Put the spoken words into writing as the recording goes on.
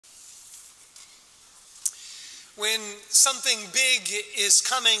When something big is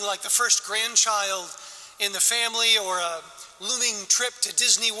coming, like the first grandchild in the family, or a looming trip to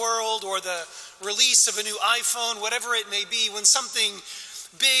Disney World, or the release of a new iPhone, whatever it may be, when something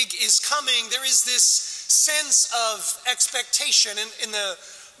big is coming, there is this sense of expectation. In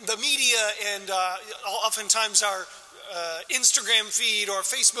the media, and oftentimes our Instagram feed or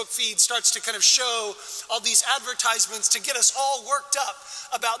Facebook feed starts to kind of show all these advertisements to get us all worked up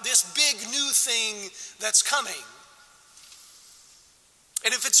about this big new thing that's coming.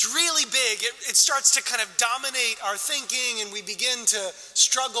 And if it's really big, it starts to kind of dominate our thinking, and we begin to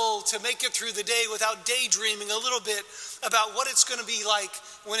struggle to make it through the day without daydreaming a little bit about what it's going to be like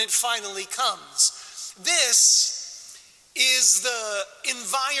when it finally comes. This is the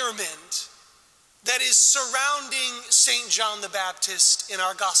environment that is surrounding St. John the Baptist in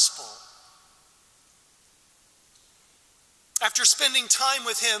our gospel. After spending time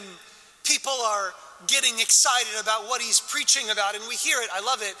with him, people are getting excited about what he's preaching about, and we hear it, I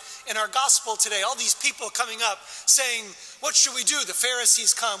love it, in our gospel today. All these people coming up saying, what should we do? The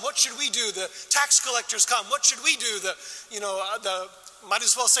Pharisees come. What should we do? The tax collectors come. What should we do? Might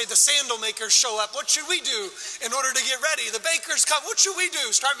as well say the sandal makers show up. What should we do in order to get ready? The bakers come. What should we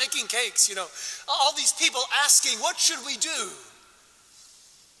do? Start making cakes, All these people asking, what should we do?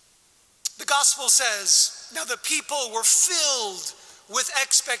 The gospel says, now the people were filled with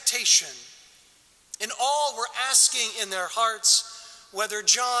expectation, and all were asking in their hearts whether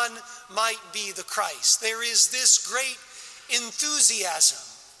John might be the Christ. There is this great enthusiasm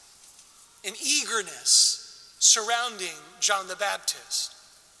and eagerness surrounding John the Baptist.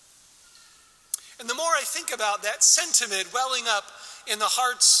 And the more I think about that sentiment welling up in the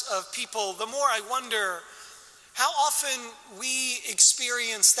hearts of people, the more I wonder how often we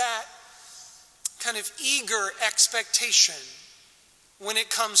experience that kind of eager expectation when it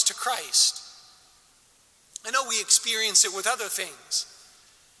comes to Christ. I know we experience it with other things,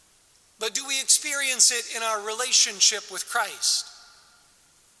 but do we experience it in our relationship with Christ?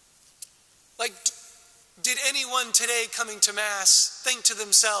 Like, did anyone today coming to Mass think to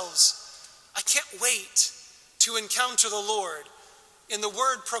themselves, I can't wait to encounter the Lord in the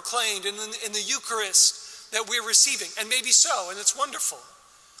word proclaimed and in the Eucharist that we're receiving? And maybe so, and it's wonderful.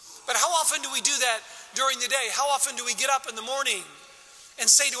 But how often do we do that during the day? How often do we get up in the morning and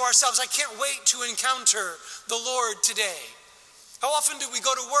say to ourselves, I can't wait to encounter the Lord today? How often do we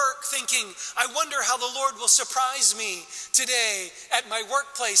go to work thinking, I wonder how the Lord will surprise me today at my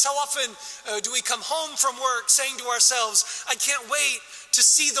workplace? How often do we come home from work saying to ourselves, I can't wait to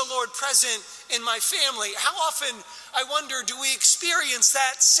see the Lord present in my family? How often, I wonder, do we experience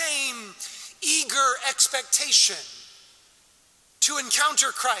that same eager expectation to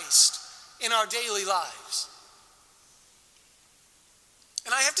encounter Christ in our daily lives?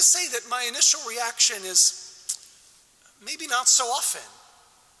 And I have to say that my initial reaction is maybe not so often.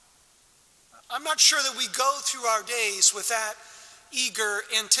 I'm not sure that we go through our days with that eager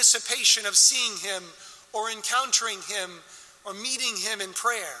anticipation of seeing him or encountering him or meeting him in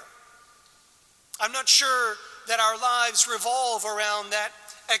prayer. I'm not sure that our lives revolve around that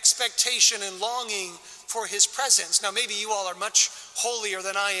expectation and longing for his presence. Now, maybe you all are much holier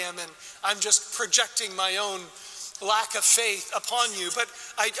than I am, and I'm just projecting my own lack of faith upon you, but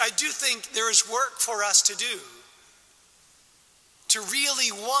I do think there is work for us to do to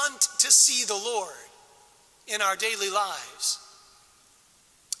really want to see the Lord in our daily lives.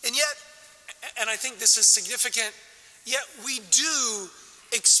 And yet, and I think this is significant, yet we do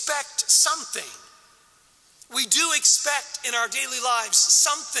expect something. We do expect in our daily lives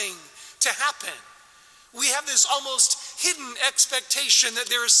something to happen. We have this almost hidden expectation that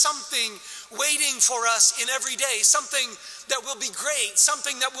there is something waiting for us in every day, something that will be great,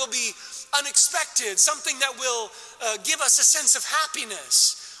 something that will be unexpected, something that will give us a sense of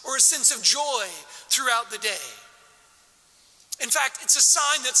happiness or a sense of joy throughout the day. In fact, it's a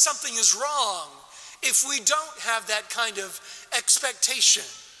sign that something is wrong if we don't have that kind of expectation.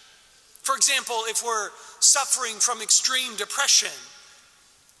 For example, if we're suffering from extreme depression,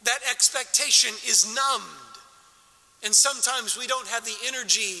 that expectation is numbed, and sometimes we don't have the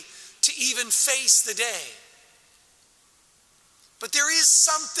energy to even face the day. But there is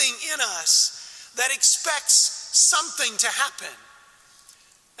something in us that expects something to happen.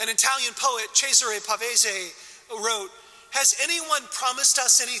 An Italian poet, Cesare Pavese, wrote, has anyone promised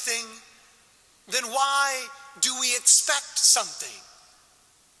us anything? Then why do we expect something?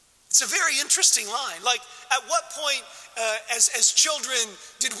 It's a very interesting line. Like, at what point as children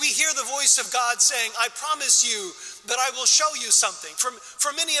did we hear the voice of God saying, I promise you that I will show you something?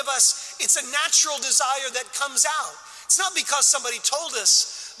 For many of us, it's a natural desire that comes out. It's not because somebody told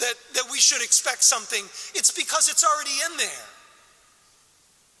us that we should expect something, it's because it's already in there.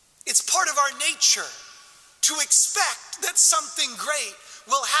 It's part of our nature to expect that something great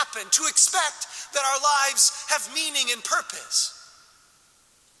will happen, to expect that our lives have meaning and purpose.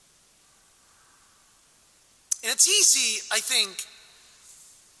 And it's easy, I think,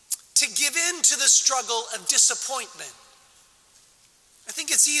 to give in to the struggle of disappointment. I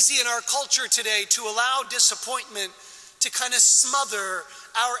think it's easy in our culture today to allow disappointment to kind of smother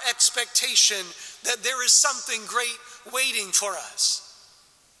our expectation that there is something great waiting for us.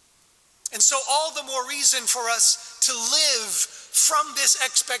 And so all the more reason for us to live from this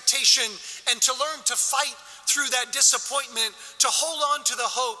expectation and to learn to fight through that disappointment, to hold on to the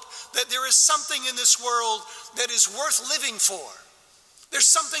hope that there is something in this world that is worth living for. There's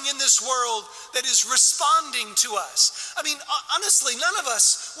something in this world that is responding to us. I mean, honestly, none of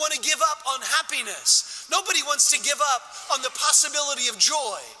us want to give up on happiness. Nobody wants to give up on the possibility of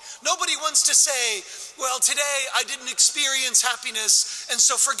joy. Nobody wants to say, well, today I didn't experience happiness, and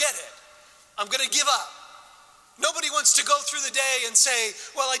so forget it. I'm going to give up. Nobody wants to go through the day and say,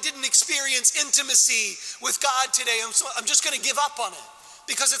 well, I didn't experience intimacy with God today, so I'm just going to give up on it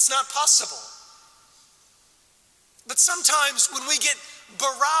because it's not possible. But sometimes when we get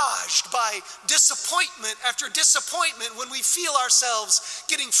barraged by disappointment after disappointment, when we feel ourselves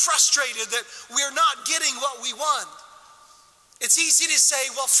getting frustrated that we're not getting what we want, it's easy to say,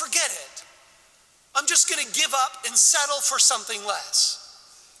 well, forget it. I'm just going to give up and settle for something less.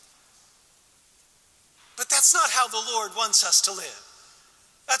 But that's not how the Lord wants us to live.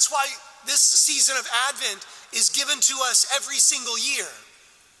 That's why this season of Advent is given to us every single year,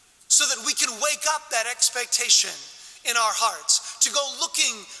 so that we can wake up that expectation in our hearts, to go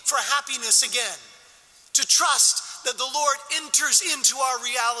looking for happiness again, to trust that the Lord enters into our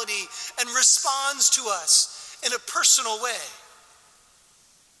reality and responds to us in a personal way.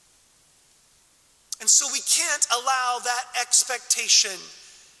 And so we can't allow that expectation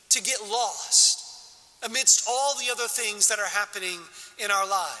to get lost amidst all the other things that are happening in our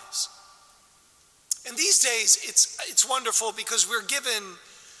lives. And these days, it's wonderful because we're given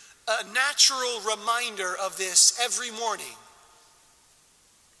a natural reminder of this every morning.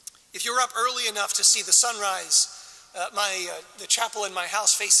 If you're up early enough to see the sunrise, the chapel in my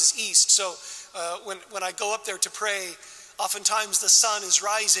house faces east, so when I go up there to pray, oftentimes the sun is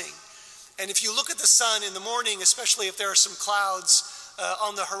rising. And if you look at the sun in the morning, especially if there are some clouds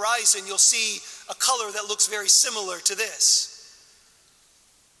on the horizon, you'll see a color that looks very similar to this.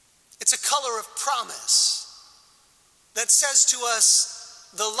 It's a color of promise that says to us,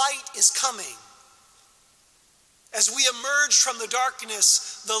 the light is coming. As we emerge from the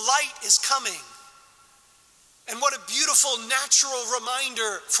darkness, the light is coming. And what a beautiful natural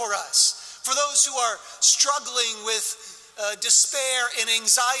reminder for us. For those who are struggling with despair and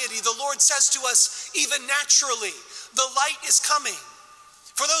anxiety, the Lord says to us, even naturally, the light is coming.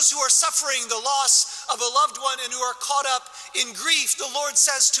 For those who are suffering the loss of a loved one and who are caught up in grief, the Lord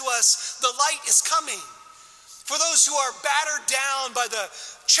says to us, the light is coming. For those who are battered down by the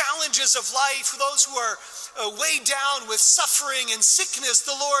challenges of life, for those who are weighed down with suffering and sickness,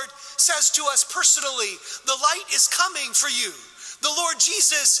 the Lord says to us personally, the light is coming for you. The Lord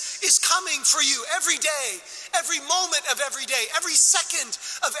Jesus is coming for you every day, every moment of every day, every second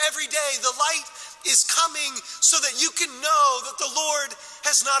of every day. The light is coming so that you can know that the Lord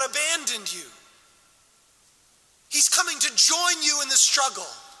has not abandoned you. He's coming to join you in the struggle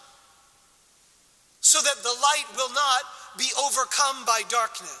so that the light will not be overcome by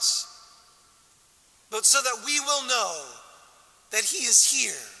darkness, but so that we will know that He is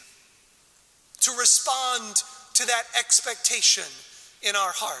here to respond to that expectation in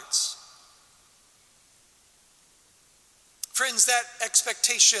our hearts. Friends, that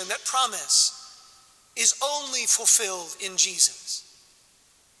expectation, that promise, is only fulfilled in Jesus.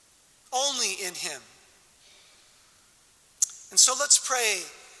 Only in Him. And so let's pray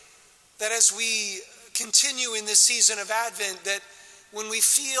that as we continue in this season of Advent, that when we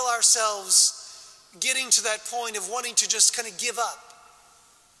feel ourselves getting to that point of wanting to just kind of give up,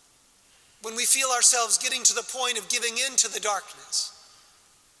 when we feel ourselves getting to the point of giving in to the darkness,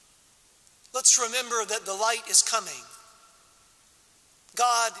 let's remember that the light is coming.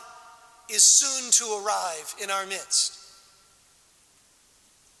 God is soon to arrive in our midst.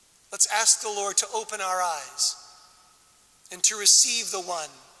 Let's ask the Lord to open our eyes and to receive the one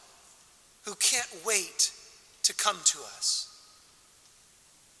who can't wait to come to us.